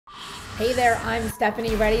Hey there, I'm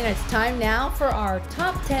Stephanie Reddy, and it's time now for our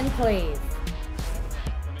top 10 plays.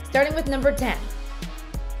 Starting with number 10.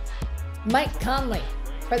 Mike Conley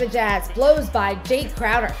for the Jazz blows by Jay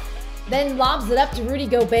Crowder, then lobs it up to Rudy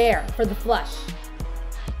Gobert for the flush.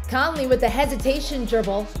 Conley with the hesitation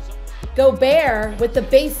dribble, Gobert with the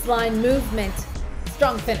baseline movement,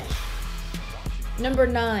 strong finish. Number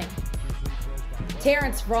 9.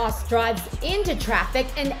 Terrence Ross drives into traffic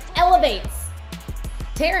and elevates.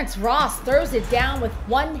 Terrence Ross throws it down with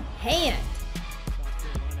one hand.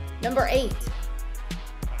 Number 8.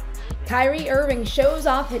 Kyrie Irving shows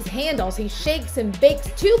off his handles. He shakes and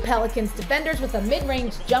bakes two Pelicans defenders with a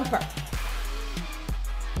mid-range jumper.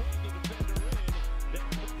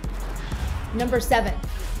 Number 7.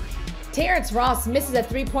 Terrence Ross misses a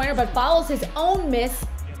three-pointer but follows his own miss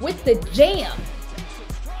with the jam.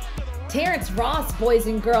 Terrence Ross, boys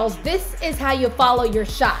and girls, this is how you follow your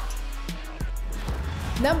shot.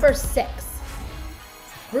 Number 6.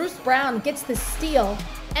 Bruce Brown gets the steal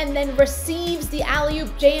and then receives the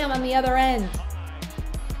alley-oop jam on the other end.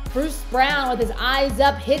 Bruce Brown, with his eyes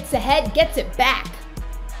up, hits ahead, gets it back.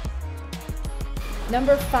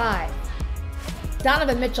 Number 5.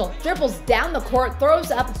 Donovan Mitchell dribbles down the court,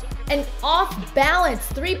 throws up an off-balance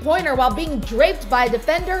three-pointer while being draped by a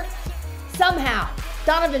defender. Somehow,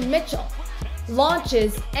 Donovan Mitchell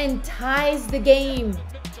launches and ties the game.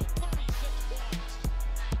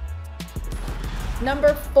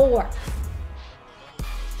 Number 4.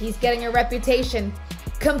 He's getting a reputation.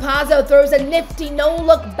 Campazzo throws a nifty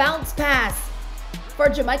no-look bounce pass for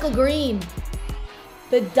JaMychal Green.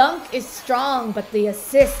 The dunk is strong, but the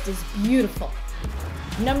assist is beautiful.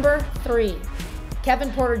 Number 3.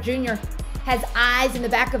 Kevin Porter Jr. has eyes in the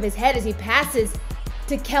back of his head as he passes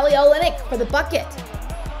to Kelly Olynyk for the bucket.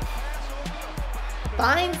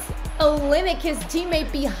 Finds Olynyk, his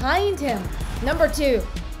teammate, behind him. Number 2.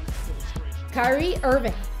 Kyrie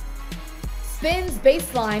Irving spins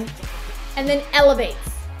baseline and then elevates.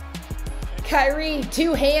 Kyrie,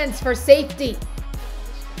 two hands for safety.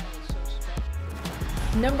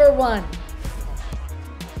 Number 1.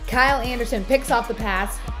 Kyle Anderson picks off the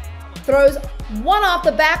pass, throws one off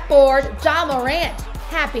the backboard. Ja Morant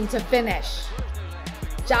happy to finish.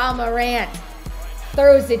 Ja Morant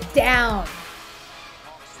throws it down.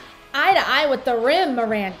 Eye to eye with the rim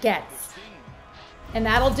Morant gets. And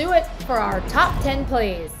that'll do it for our top 10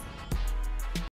 plays.